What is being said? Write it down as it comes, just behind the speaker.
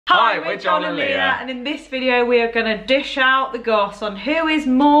Hi, we're Joel and Lia, and in this video we are going to dish out the goss on who is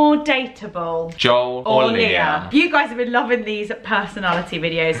more dateable, Joel or Lia. You guys have been loving these personality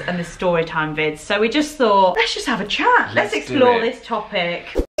videos and the story time vids, so we just thought, let's just have a chat. Let's explore this topic.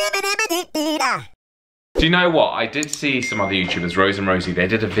 Do you know what? I did see some other YouTubers, Rose and Rosie, they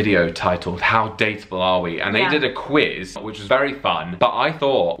did a video titled How Dateable Are We? And they did a quiz, which was very fun. But I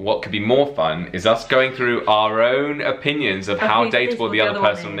thought what could be more fun is us going through our own opinions of how dateable the other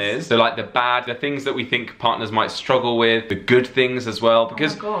person is. So like the things that we think partners might struggle with, the good things as well.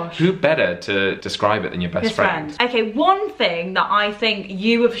 Because who better to describe it than your best friend? Okay, one thing that I think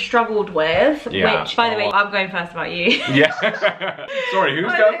you have struggled with, which, by the way, I'm going first about you. Yeah. Sorry,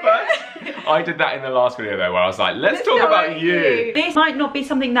 who's going first? I did that in the last video though, where I was like, let's talk about you. This might not be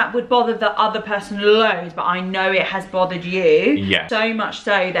something that would bother the other person loads, but I know it has bothered you. Yeah. So much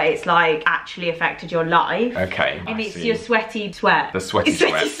so that it's like actually affected your life. Okay. And it's your sweaty sweat. The sweaty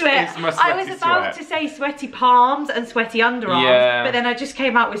sweat. It's my sweaty I was about to say sweaty palms and sweaty underarms, but then I just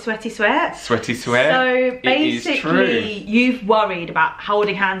came out with sweaty sweat. Sweaty sweat. So basically, you've worried about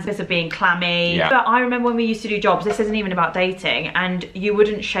holding hands because of being clammy. Yeah. But I remember when we used to do jobs, this isn't even about dating, and you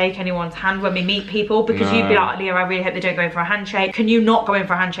wouldn't shake anyone's hand when we meet people because you'd be like, Leah, I really hope they don't go in for a handshake. Can you not go in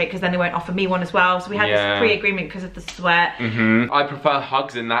for a handshake because then they won't offer me one as well? So we had this pre-agreement because of the sweat. I prefer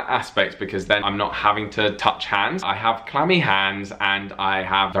hugs in that aspect because then I'm not having to touch hands. I have clammy hands and I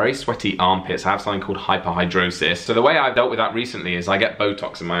have very sweaty armpits. I have something called hyperhidrosis. So the way I've dealt with that recently is I get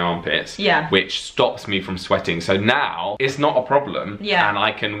Botox in my armpits, which stops me from sweating. So now it's not a problem, and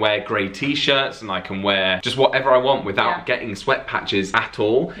I can wear grey t-shirts and I can wear just whatever I want without getting sweat patches at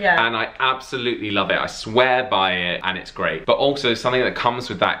all. And I absolutely love it. I swear by it and it's great. But also something that comes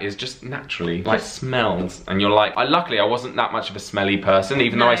with that is just naturally like smells, and you're like, luckily I wasn't that much of a smelly person,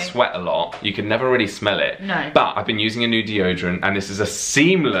 even though I sweat a lot. You can never really smell it. But I've been using a new deodorant and this is a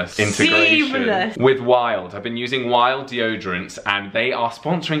seamless integration with Wild. I've been using Wild deodorants and they are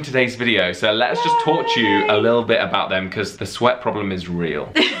sponsoring today's video. So let's just talk to you a little bit about them because the sweat problem is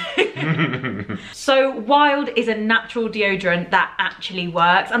real. So Wild is a natural deodorant that actually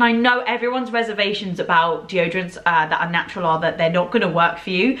works, and I know everyone's reservations about deodorants that are natural are that they're not going to work for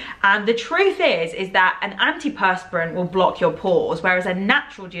you, and the truth is that an antiperspirant will block your pores, whereas a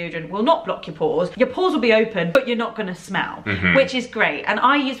natural deodorant will not block your pores. Your pores will be open, but you're not going to smell, which is great. And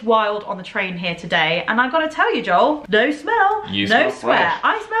I used Wild on the train here today, and I got to tell you, Joel, no smell, no sweat.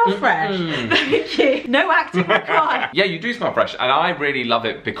 I smell fresh. Thank you. No acting required. Yeah, you do smell fresh, and I really love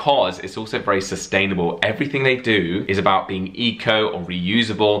it because it's also very sustainable. Everything they do is about being eco or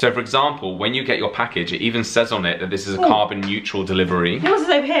reusable. So for example, when you get your package, it even says on it that this is a carbon neutral delivery. Yours is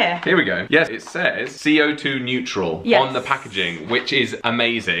over here. Here we go. Yes, it says CO2 neutral on the packaging, which is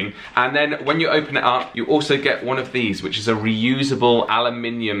amazing. And then when you open it up, you also get one of these, which is a reusable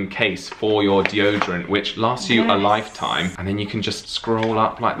aluminium case for your deodorant, which lasts you a lifetime. And then you can just scroll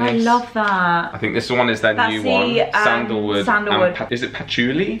up like this. I love that. I think this one is their new one. Sandalwood. Is it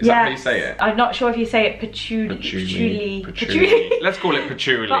patchouli? Is that how you say it? I'm not sure if you say it patchouli. Let's call it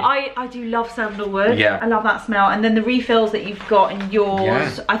patchouli. But I do love sandalwood. Yeah. I love that smell. And then the refills that you've got in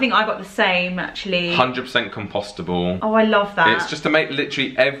yours, I think I got the same actually. 100% compostable. Oh, I love that. It's just to make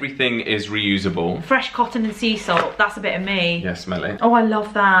literally everything is reusable. Fresh cotton and sea salt, that's a bit of me. Yeah, smell it. Oh, I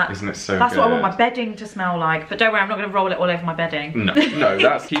love that. Isn't it so That's good? what I want my bedding to smell like. But don't worry, I'm not going to roll it all over my bedding. No,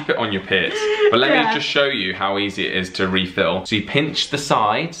 that's keep it on your pits. But let me just show you how easy it is to refill. So you pinch the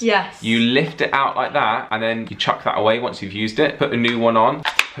sides. Yes. You lift it out like that, and then you chuck that away once you've used it. Put a new one on,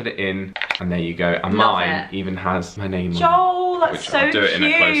 put it in, and there you go. And mine even has my name on it. Joel, that's so I'll do it in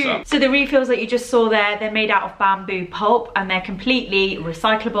a close-up. So the refills that you just saw there, they're made out of bamboo pulp, and they're completely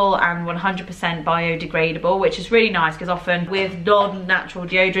recyclable and 100% biodegradable, which is really nice because often with non-natural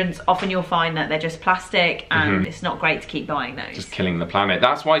deodorants, often you'll find that they're just plastic, and it's not great to keep buying those. Just killing the planet.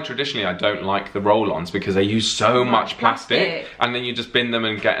 That's why traditionally I don't like the roll-ons, because they use so much plastic, and then you just bin them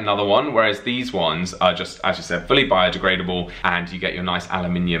and get another one, whereas these ones are just, as you said, fully biodegradable, and you get your nice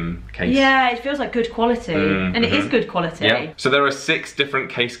aluminium case. Yeah, it feels like good quality, and it is good quality. Yeah. So there are 6 different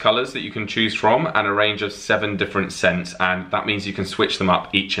case colours that you can choose from, and a range of 7 different scents, and that means you can switch them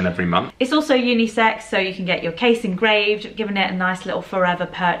up each and every month. It's also unisex, so you can get your case engraved, giving it a nice little forever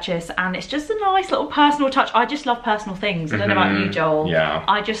purchase, and it's just a nice little personal touch. I just love personal things. I don't know about you, Joel. Yeah.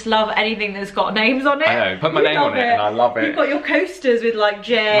 I just love anything that's got names on it. I know, put my name on it and I love it. You've got your coasters with like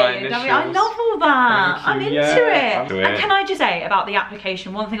J. And I love all that. I'm into it. And can I just say about the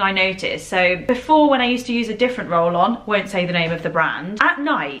application, one thing I noticed, so before when I used to use a different roll-on, won't say the name name of the brand. At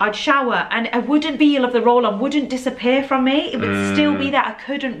night, I'd shower and I wouldn't feel of the roll-on wouldn't disappear from me. It would still be there. I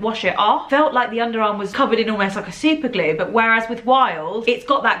couldn't wash it off. Felt like the underarm was covered in almost like a super glue, but whereas with Wild, it's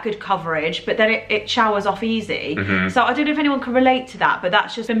got that good coverage, but then it showers off easy. So I don't know if anyone can relate to that, but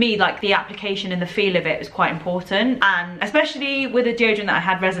that's just for me, like the application and the feel of it was quite important. And especially with a deodorant that I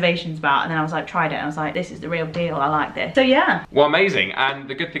had reservations about, and then I was like, tried it, and I was like, this is the real deal, I like this. So yeah. Well, amazing. And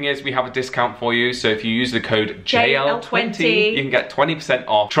the good thing is we have a discount for you, so if you use the code JL20, you can get 20%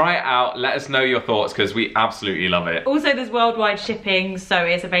 off. Try it out, let us know your thoughts, because we absolutely love it. Also, there's worldwide shipping, so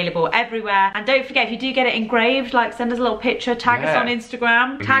it's available everywhere. And don't forget, if you do get it engraved, like send us a little picture, tag us on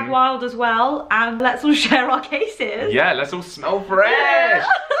Instagram, tag Wild as well, and let's all share our cases. Yeah, let's all smell fresh.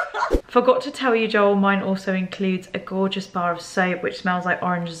 Forgot to tell you, Joel, mine also includes a gorgeous bar of soap which smells like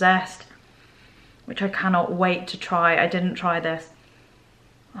orange zest, which I cannot wait to try. I didn't try this.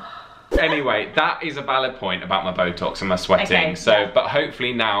 Anyway, that is a valid point about my Botox and my sweating. But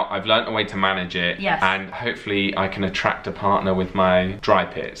hopefully now I've learnt a way to manage it. Yes. And hopefully I can attract a partner with my dry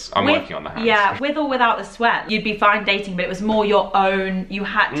pits. I'm working on the hands. Yeah, with or without the sweat, you'd be fine dating, but it was more your own. You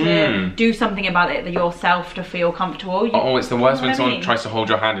had to do something about it yourself to feel comfortable. Oh, it's the worst when someone tries to hold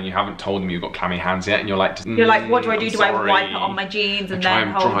your hand and you haven't told them you've got clammy hands yet, and you're like, what do I do? Do I wipe it on my jeans and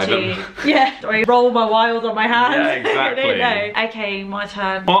then hold you? Yeah. Do I roll my Wild on my hands? Yeah, exactly. I don't know. Okay, my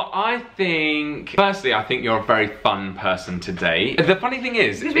turn. Well, I think, firstly, I think you're a very fun person to date. The funny thing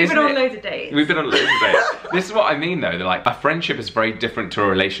is, we've been on loads of dates. We've been on loads of dates. This is what I mean though, like a friendship is very different to a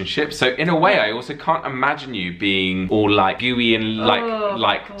relationship. So in a way, I also can't imagine you being all like gooey and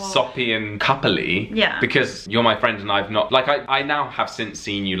like soppy and coupley. Yeah. Because you're my friend and I've not, like I now have since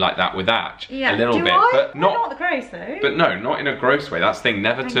seen you like that with Ash. Yeah. A little bit. But not the gross though. But no, not in a gross way. That's the thing,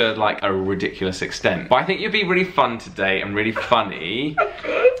 never to like a ridiculous extent. But I think you'd be really fun to date and really funny.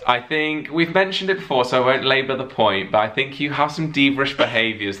 I think we've mentioned it before, so I won't labour the point, but I think you have some diva-ish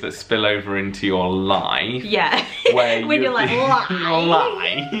behaviours that spill over into your life. Yeah. Where when you're like, your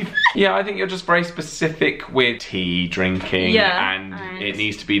life. Yeah, I think you're just very specific with tea drinking. Yeah. And it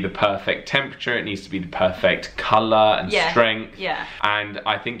needs to be the perfect temperature, it needs to be the perfect colour and strength. Yeah. And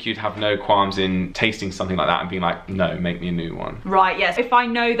I think you'd have no qualms in tasting something like that and being like, no, make me a new one. Right, yes. If I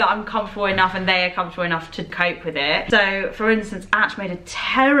know that I'm comfortable enough and they are comfortable enough to cope with it. So, for instance, Ash made a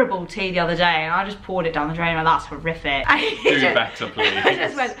terrible tea the other day and I just poured it down the drain and that's horrific. Do better, please. I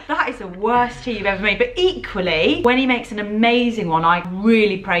just went, that is the worst tea you've ever made. But equally, when he makes an amazing one, I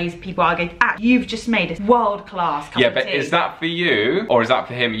really praise people. I go, Ash, you've just made a world-class cup of tea. Yeah, but is that for you or is that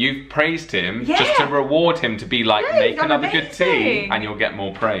for him? You've praised him just to reward him to be like, make another good tea and you'll get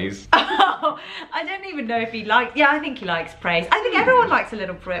more praise. Oh, I don't even know if he likes, I think he likes praise. I think everyone likes a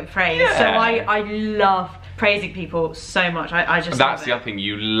little praise. Yeah. So I love praising people so much. I just That's the other thing,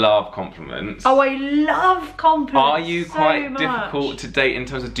 you love compliments. Oh, I love compliments. Are you quite difficult to date in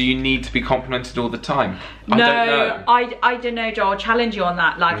terms of, do you need to be complimented all the time? No, I don't know, Joel. I'll challenge you on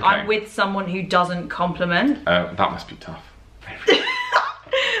that. Like, okay. I'm with someone who doesn't compliment. That must be tough.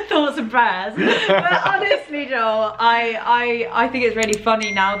 Thoughts and prayers. But honestly, Joel, I think it's really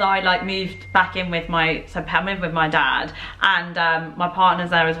funny now that I like moved back in with my dad, and my partner's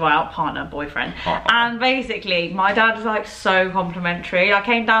there as well, boyfriend. And basically my dad was like so complimentary. I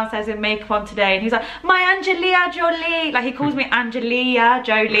came downstairs in makeup one today and he's like, my Angelia Jolie, like he calls me Angelia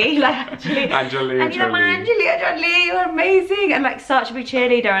Jolie, like Angelia and he's like, my Angelia Jolie, you're amazing, and like such a big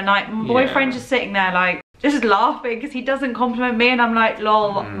cheerleader, and like my boyfriend just sitting there like just laughing because he doesn't compliment me and I'm like,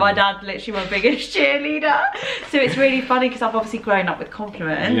 lol, my dad's literally my biggest cheerleader. So it's really funny because I've obviously grown up with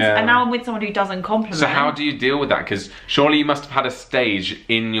compliments and now I'm with someone who doesn't compliment. So how do you deal with that? Because surely you must have had a stage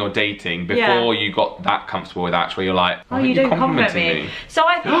in your dating before you got that comfortable with Ash where you're like, oh, you don't compliment me. So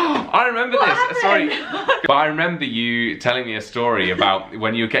I think I remember this, sorry. But I remember you telling me a story about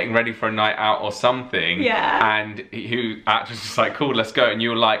when you were getting ready for a night out or something, and Ash was just like, cool, let's go, and you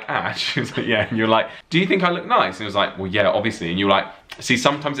were like, Ash, was like, and you're like, do you think I look nice? And he was like, well, yeah, obviously. And you were like, see,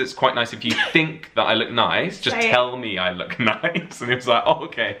 sometimes it's quite nice if you think that I look nice, just tell me I look nice. And he was like, oh,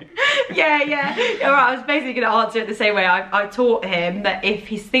 okay. Yeah, right, I was basically going to answer it the same way. I taught him that if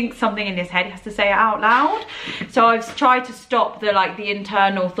he thinks something in his head, he has to say it out loud. So I've tried to stop the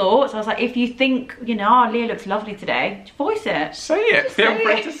internal thoughts. I was like, if you think, you know, oh, Leah looks lovely today, voice it. Say it. Be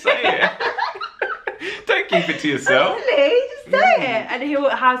afraid to say it. Don't keep it to yourself. Honestly, just say it. And he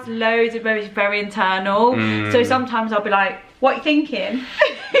has loads of moments very internal. So sometimes I'll be like, what are you thinking?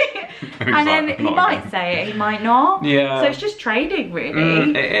 And then he might say it, he might not. Yeah. So it's just training,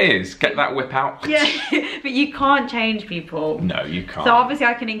 really. It is. Get that whip out. Yeah, but you can't change people. No, you can't. So obviously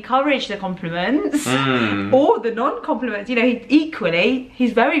I can encourage the compliments or the non-compliments. You know, equally,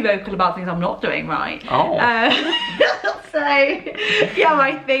 he's very vocal about things I'm not doing right. Oh. So, yeah,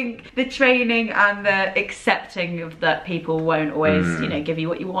 I think the training and the accepting of that people won't always, you know, give you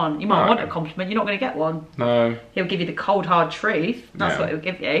what you want. You might want a compliment, you're not going to get one. No. He'll give you the cold, hard truth. That's what he'll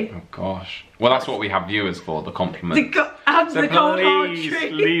give you. Oh, gosh. Well, that's what we have viewers for, the compliment. So the cold, hard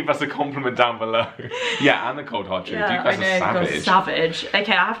truth. Leave us a compliment down below. Yeah, and the cold, hard truth. Yeah, you guys are savage. God, savage.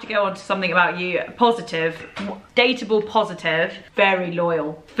 Okay, I have to go on to something about you. Positive, dateable, positive, very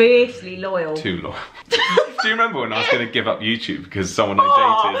loyal, fiercely loyal. Too loyal. Do you remember when I was going to give up YouTube because someone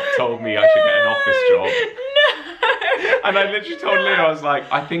I dated told me I should get an office job? And I literally told Leo, I was like,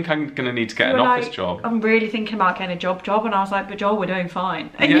 I think I'm going to need to get an office job. I'm really thinking about getting a job. And I was like, but Joel, we're doing fine.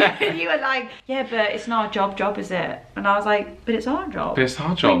 And you were like, yeah, but it's not a job, is it? And I was like, but it's our job. But it's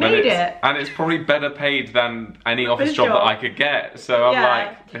our job. We need it. And it's probably better paid than any office job that I could get. So I'm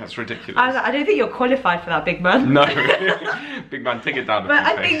like, that's ridiculous. I don't think you're qualified for that, big man. No. Big man, take it down. But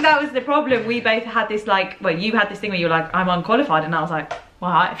I think that was the problem. We both had this well, you had this thing where you were like, I'm unqualified. And I was like,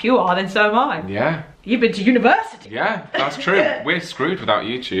 well, if you are, then so am I. Yeah. You've been to university. Yeah, that's true. We're screwed without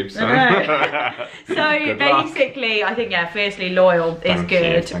YouTube, so. So basically, I think, yeah, fiercely loyal is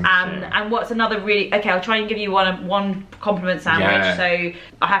good. Thank you. And what's another really, okay, I'll try and give you one compliment sandwich. Yeah. So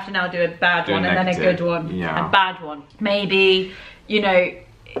I have to now do a bad one and then a good one. Yeah. A bad one. Maybe, you know,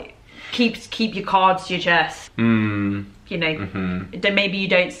 keep your cards to your chest. You know, maybe you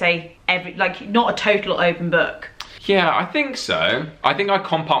don't say not a total open book. Yeah, I think so. I think I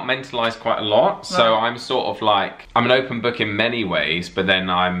compartmentalise quite a lot. So I'm sort of like, I'm an open book in many ways, but then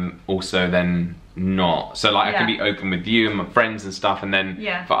I'm also then not. So like I can be open with you and my friends and stuff, and then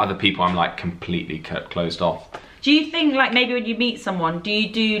for other people I'm like completely closed off. Do you think like maybe when you meet someone, do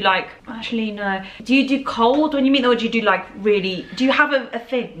you do like, actually no, do you do cold when you meet them, or do you do like really, do you have a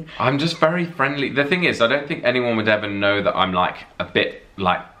thing? I'm just very friendly. The thing is, I don't think anyone would ever know that I'm like a bit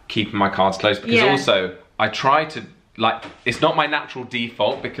like keeping my cards close, because also I try to, like, it's not my natural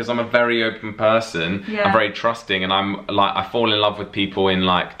default because I'm a very open person. I'm very trusting, and I'm like, I fall in love with people in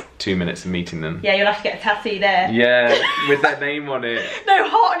like 2 minutes of meeting them. Yeah, you'll have to get a tattoo there. Yeah, with their name on it. No,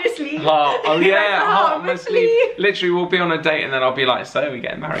 heart on your sleeve. Heart. Oh yeah, heart on my sleeve. Literally, we'll be on a date and then I'll be like, so are we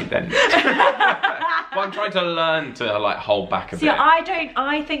getting married then? But I'm trying to learn to like hold back a bit.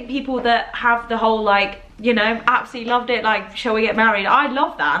 I think people that have the whole like, you know, absolutely loved it, like, shall we get married? I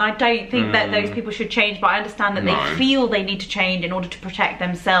love that, and I don't think that those people should change, but I understand that they feel they need to change in order to protect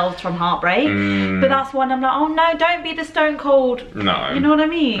themselves from heartbreak. But that's when I'm like, oh no, don't be the stone cold. No. You know what I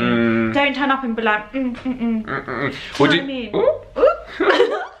mean? Don't turn up and be like, What do you mean?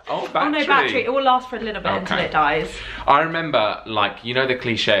 Oh, battery. Oh no, battery. It will last for a little bit until it dies. I remember, like, you know the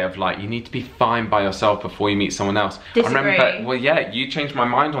cliche of like, you need to be fine by yourself before you meet someone else. Disagree. I remember, well, yeah, you changed my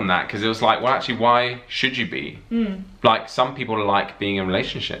mind on that, because it was like, well, actually, why should you be? Like, some people like being in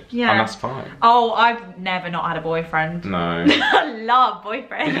relationships, and that's fine. Oh, I've never not had a boyfriend. No. I love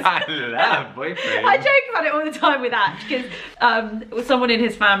boyfriends. I love boyfriends. I joke about it all the time with Ash, because someone in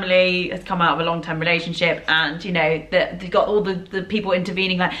his family has come out of a long-term relationship, and you know, they got all the people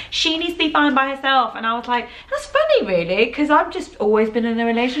intervening like, she needs to be fine by herself, and I was like, that's funny really, because I've just always been in a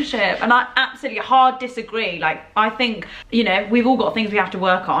relationship, and I absolutely hard disagree. Like, I think, you know, we've all got things we have to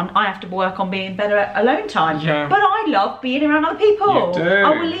work on. I have to work on being better at alone time, but I love being around other people. You do. I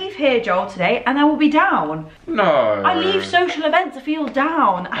will leave here, Joel, today, and I will be down. No. I leave social events, I feel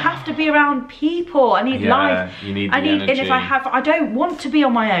down. I have to be around people. I need life. You need the energy. And if I don't want to be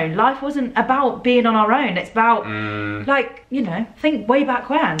on my own. Life wasn't about being on our own. It's about, like, you know, think way back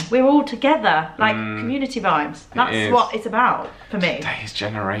when. We're all together, like community vibes. That's what it's about for me. Today's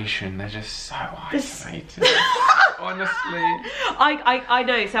generation, they're just so isolated. Honestly. I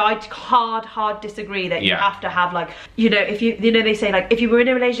know, so I hard disagree that you have to have, like, you know, if you know, they say like, if you were in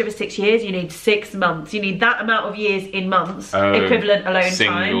a relationship for 6 years, you need 6 months. You need that amount of years in months, equivalent alone time.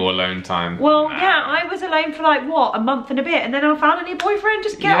 Single alone time. Well, yeah, I was alone for like, what, a month and a bit, and then I found a new boyfriend.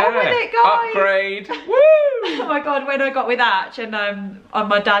 Just get on with it, guys. Upgrade. Woo! Oh my god, when I got with Ash, and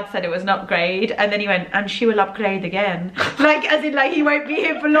my dad said it was an upgrade, and then he went, and she will upgrade again. Like, as in, like, he won't be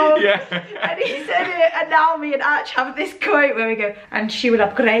here for long. Yeah. And he said it, and now me and Ash have this quote where we go, and she will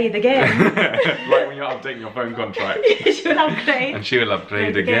upgrade again. Like when you're updating your phone contract. work. She will upgrade. And she will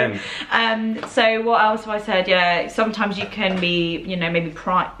upgrade again. So what else have I said? Yeah, sometimes you can be, you know, maybe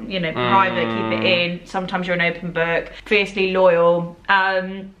private, keep it in. Sometimes you're an open book, fiercely loyal.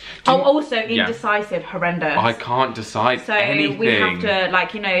 Also indecisive, horrendous. I can't decide anything. We have to,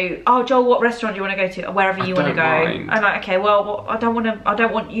 like, you know, oh Joel, what restaurant do you want to go to? Or wherever you want to go. And like, okay, well, I don't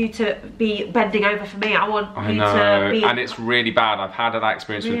want you to be bending over for me. I want you to be. And it's really bad. I've had that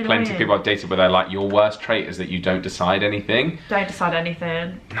experience with plenty of people I've dated where they're like, your worst trait is that you don't decide anything. Don't decide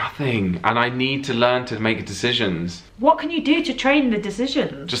anything. Nothing. And I need to learn to make decisions. What can you do to train the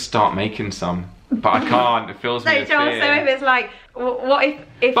decisions? Just start making some. But I can't. It fills me with fear. So if it's like, what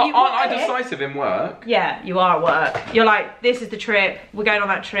if but you aren't I decisive in work? Yeah, you are at work. You're like, this is the trip. We're going on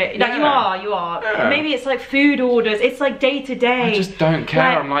that trip. Like, you are. Yeah. Maybe it's like food orders. It's like day to day. I just don't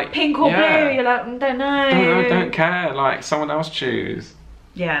care. Like, I'm like, pink or blue. You're like, don't know. I don't care. Like, someone else choose.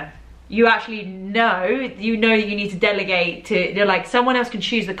 Yeah. You actually know, that you need to delegate to, you're like, someone else can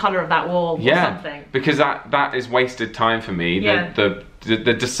choose the colour of that wall or something. Because that is wasted time for me. Yeah.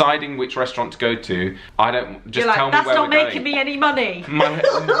 The deciding which restaurant to go to, I don't, just like, tell me where we're going. That's not making me any money.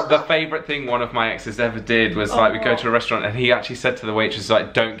 The favourite thing one of my exes ever did was like, we go to a restaurant and he actually said to the waitress,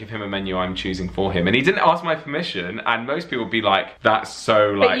 like, don't give him a menu, I'm choosing for him. And he didn't ask my permission, and most people would be like, that's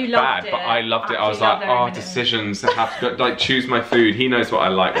so like bad. But I loved it. I was like, oh, decisions, I have to go, like, choose my food. He knows what I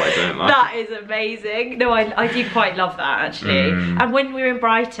like, what I don't like. That is amazing. No, I do quite love that actually. And when we were in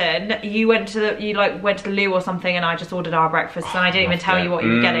Brighton, you went to the loo or something, and I just ordered our breakfast, and I didn't even tell you what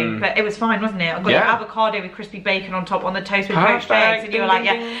you were getting, but it was fine, wasn't it? I got an avocado with crispy bacon on top on the toast with poached eggs, and you were like,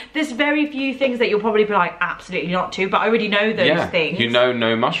 yeah, there's very few things that you'll probably be like, absolutely not to, but I already know those things. You know,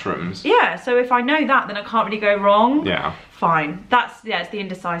 no mushrooms. Yeah, so if I know that, then I can't really go wrong. Yeah. Fine. That's, it's the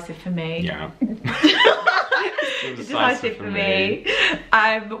indecisive for me. Yeah. Indecisive for me.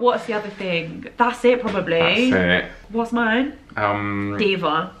 What's the other thing? That's it, probably. That's it. What's mine?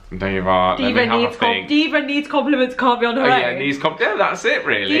 Diva. Diva needs compliments, can't be on her own. Yeah, needs compliments. Yeah, that's it,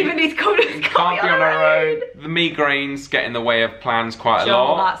 really. Diva needs compliments, can't be on her own. The migraines get in the way of plans quite a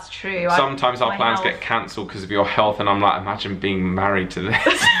lot. lot. That's true. Sometimes our plans get cancelled because of your health, and I'm like, imagine being married to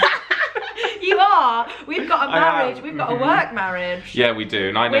this. You are. We've got a marriage. We've got a work marriage. Yeah, we do,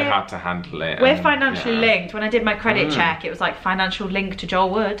 and I know how to handle it. We're financially linked. When I did my credit check, it was like financial link to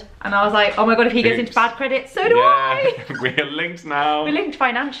Joel Wood, and I was like, oh my god, if he gets into bad credit, so do I. We're linked now. We're linked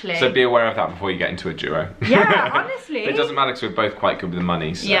financially. So be aware of that before you get into a duo. Yeah, honestly. It doesn't matter because we're both quite good with the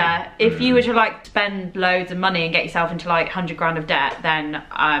money. So. Yeah, if you were to like spend loads of money and get yourself into like 100 grand of debt, then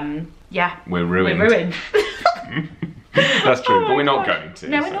yeah, we're ruined. We're ruined. That's true, but we're not going to.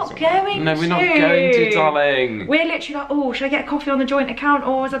 No, we're not going to. No, we're not going to, darling. We're literally like, oh, should I get a coffee on the joint account,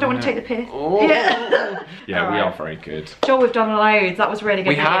 or I don't want to take the piss. Oh. Yeah, we are very good. Sure, we've done loads. That was really good.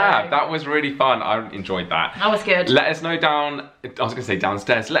 We have. That was really fun. I enjoyed that. That was good. Let us know I was going to say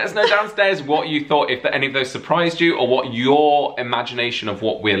downstairs. Let us know downstairs what you thought, if any of those surprised you, or what your imagination of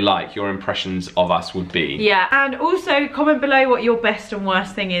what we're like, your impressions of us would be. Yeah, and also comment below what your best and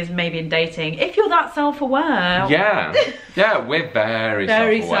worst thing is maybe in dating, if you're that self-aware. Yeah. Yeah, we're very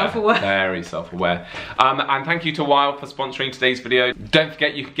self-aware. Very self-aware. And thank you to Wild for sponsoring today's video. Don't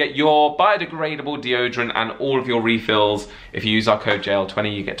forget, you can get your biodegradable deodorant and all of your refills. If you use our code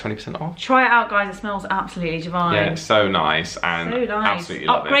JL20, you get 20% off. Try it out, guys. It smells absolutely divine. Yeah, it's so nice. And so nice. Absolutely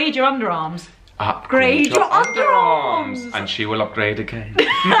love Upgrade your underarms. Upgrade your underarms. And she will upgrade again.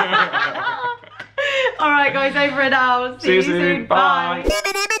 Alright guys, over and out. See you soon. Bye.